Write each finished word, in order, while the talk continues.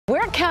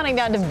counting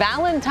down to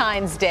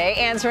Valentine's Day,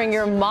 answering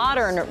your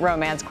modern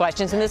romance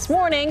questions. And this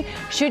morning,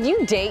 should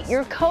you date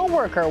your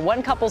coworker?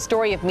 One couple's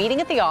story of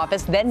meeting at the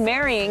office, then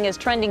marrying is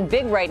trending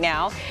big right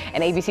now.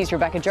 And ABC's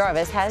Rebecca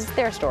Jarvis has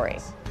their story.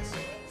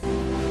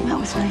 Well, it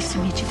was nice to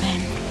meet you,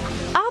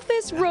 Ben.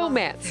 Office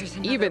romance.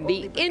 Even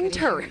the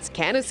interns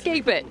can't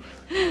escape it.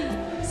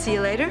 See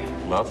you later.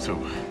 Love to.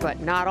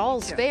 But not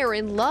all's fair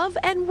in love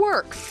and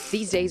work.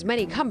 These days,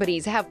 many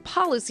companies have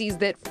policies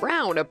that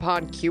frown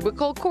upon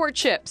cubicle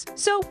courtships.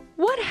 So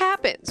what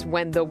happens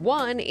when the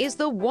one is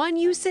the one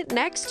you sit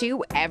next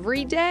to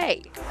every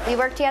day? We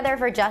worked together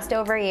for just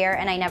over a year,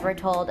 and I never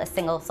told a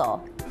single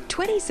soul.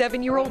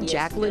 27-year-old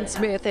Jacquelyn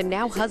Smith and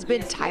now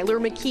husband Tyler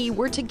McKee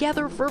were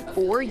together for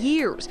 4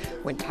 years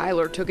when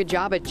Tyler took a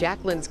job at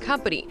Jacquelyn's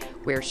company,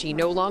 where she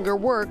no longer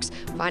works,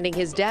 finding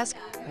his desk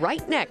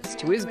right next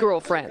to his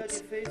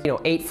girlfriend's.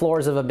 8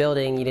 floors of a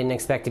building, you didn't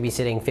expect to be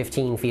sitting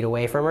 15 feet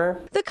away from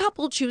her. The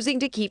couple choosing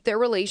to keep their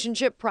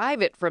relationship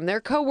private from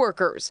their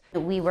coworkers.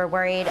 We were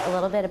worried a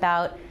little bit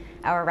about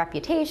our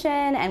reputation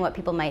and what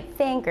people might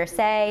think or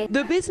say.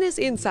 The Business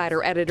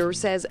Insider editor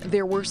says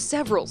there were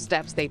several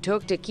steps they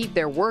took to keep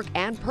their work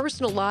and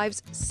personal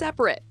lives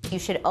separate. You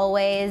should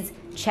always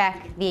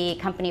check the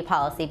company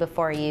policy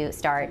before you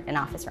start an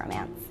office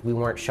romance. We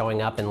weren't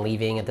showing up and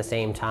leaving at the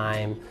same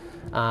time.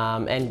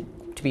 And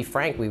to be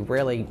frank, we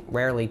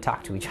rarely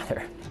talked to each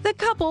other. The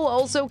couple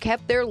also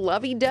kept their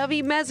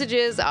lovey-dovey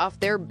messages off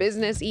their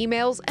business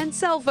emails and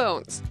cell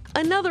phones.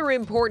 Another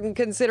important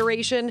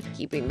consideration,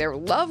 keeping their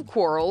love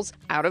quarrels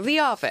out of the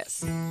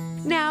office.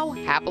 Now,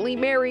 happily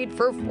married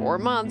for 4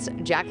 months,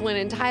 Jacquelyn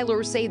and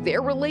Tyler say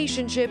their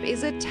relationship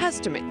is a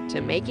testament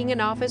to making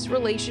an office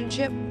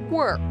relationship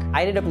work.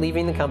 I ended up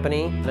leaving the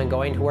company and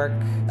going to work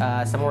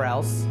somewhere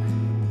else.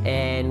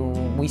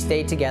 And we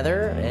stayed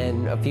together,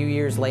 and a few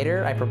years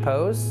later, I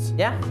proposed.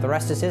 Yeah, the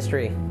rest is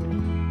history.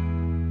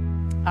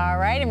 All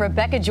right, and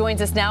Rebecca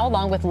joins us now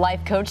along with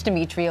life coach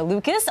Demetria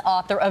Lucas,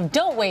 author of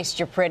Don't Waste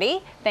Your Pretty.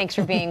 Thanks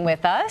for being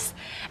with us.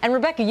 And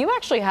Rebecca, you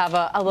actually have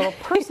a little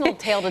personal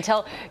tale to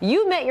tell.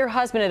 You met your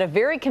husband at a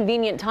very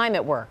convenient time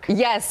at work.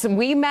 Yes,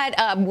 we met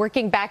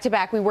working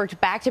back-to-back. We worked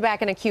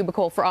back-to-back in a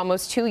cubicle for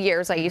almost 2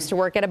 years. I used to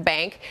work at a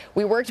bank.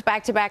 We worked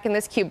back-to-back in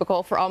this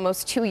cubicle for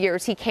almost 2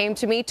 years. He came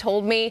to me,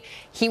 told me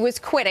he was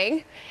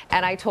quitting,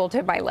 and I told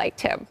him I liked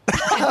him.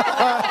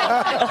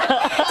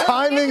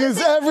 Timing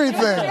is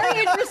everything. Very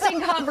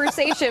interesting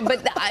conversation,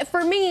 but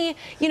for me,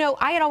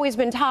 I had always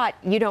been taught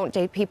you don't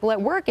date people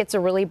at work. It's a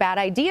really bad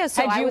idea.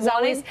 So I was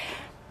always,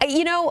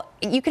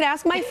 you can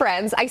ask my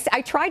friends.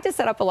 I tried to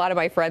set up a lot of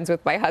my friends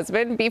with my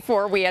husband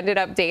before we ended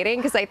up dating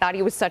because I thought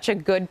he was such a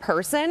good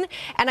person.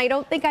 And I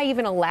don't think I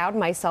even allowed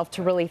myself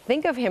to really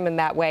think of him in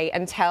that way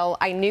until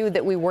I knew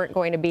that we weren't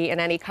going to be in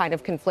any kind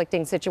of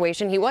conflicting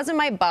situation. He wasn't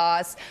my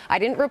boss. I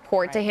didn't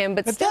report to him,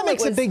 but still that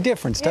makes a big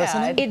difference,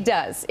 doesn't it? It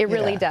does. It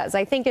really does.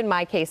 I think in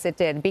my case it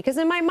did, because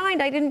in my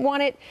mind I didn't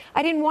want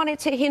it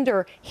to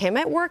hinder him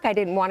at work. I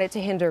didn't want it to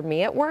hinder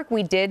me at work.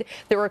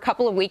 There were a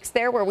couple of weeks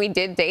there where we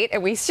did date,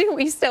 and we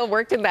still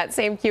worked in that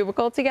same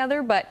cubicle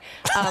together, but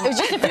it was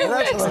just a few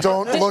weeks.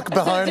 Don't look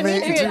behind me.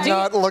 Do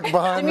not look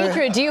behind me.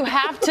 Demetria, do you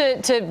have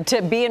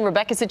to be in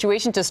Rebecca's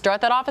situation to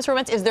start that office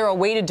romance? Is there a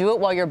way to do it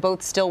while you're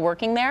both still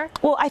working there?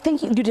 Well, I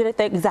think you did it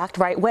the exact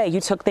right way.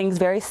 You took things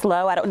very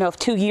slow. I don't know if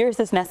 2 years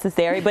is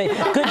necessary, but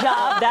good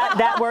job.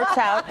 That works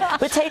out.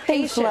 But take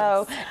things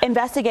slow.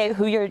 Investigate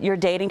who you're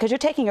dating, because you're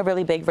taking a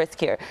really big risk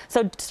here.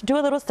 So do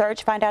a little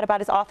search. Find out about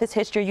his office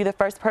history. You're the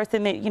first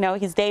person that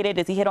he's dated.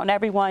 Does he hit on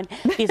everyone?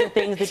 These are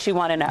things that you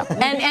want to know.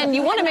 And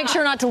you want to make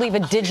sure not to leave a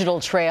digital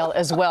trail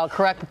as well,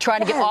 correct? Try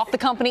to get off the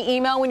company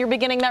email when you're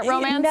beginning that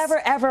romance? Never,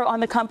 ever on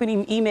the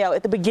company email.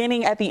 At the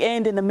beginning, at the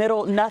end, in the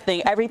middle,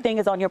 nothing. Everything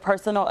is on your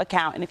personal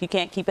account. And if you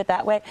can't keep it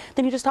that way,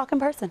 then you just talk in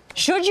person.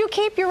 Should you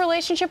keep your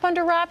relationship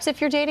under wraps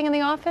if you're dating in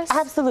the office?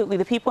 Absolutely.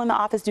 The people in the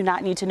office do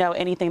not need to know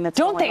anything that's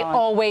going on. Don't they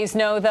always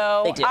know,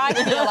 though? They do. I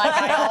feel like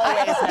I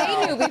always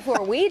know. They knew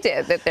before we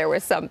did that there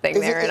was something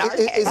there in our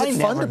case. Is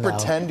it fun to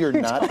pretend you're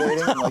not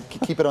dating and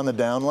keep it on the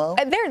down low?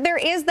 There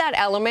is that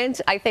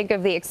element, I think,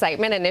 of the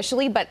excitement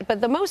initially, but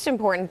the most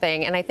important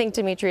thing, and I think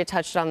Demetria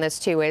touched on this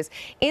too, is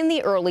in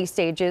the early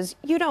stages,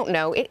 you don't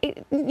know.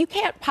 You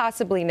can't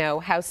possibly know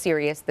how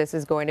serious this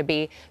is going to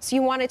be, so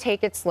you want to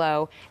take it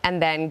slow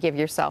and then give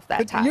yourself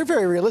that time. You're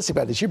very realistic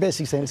about this. You're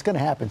basically saying it's going to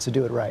happen, so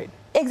do it right.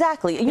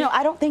 Exactly.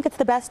 I don't think it's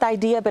the best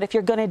idea, but if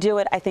you're going to do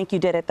it, I think you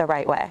did it the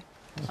right way.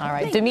 All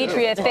right.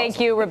 Demetria, thank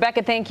you.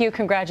 Rebecca, thank you.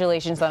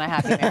 Congratulations on a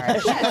happy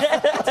marriage.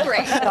 That's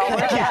great. It all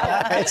worked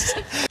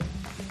out.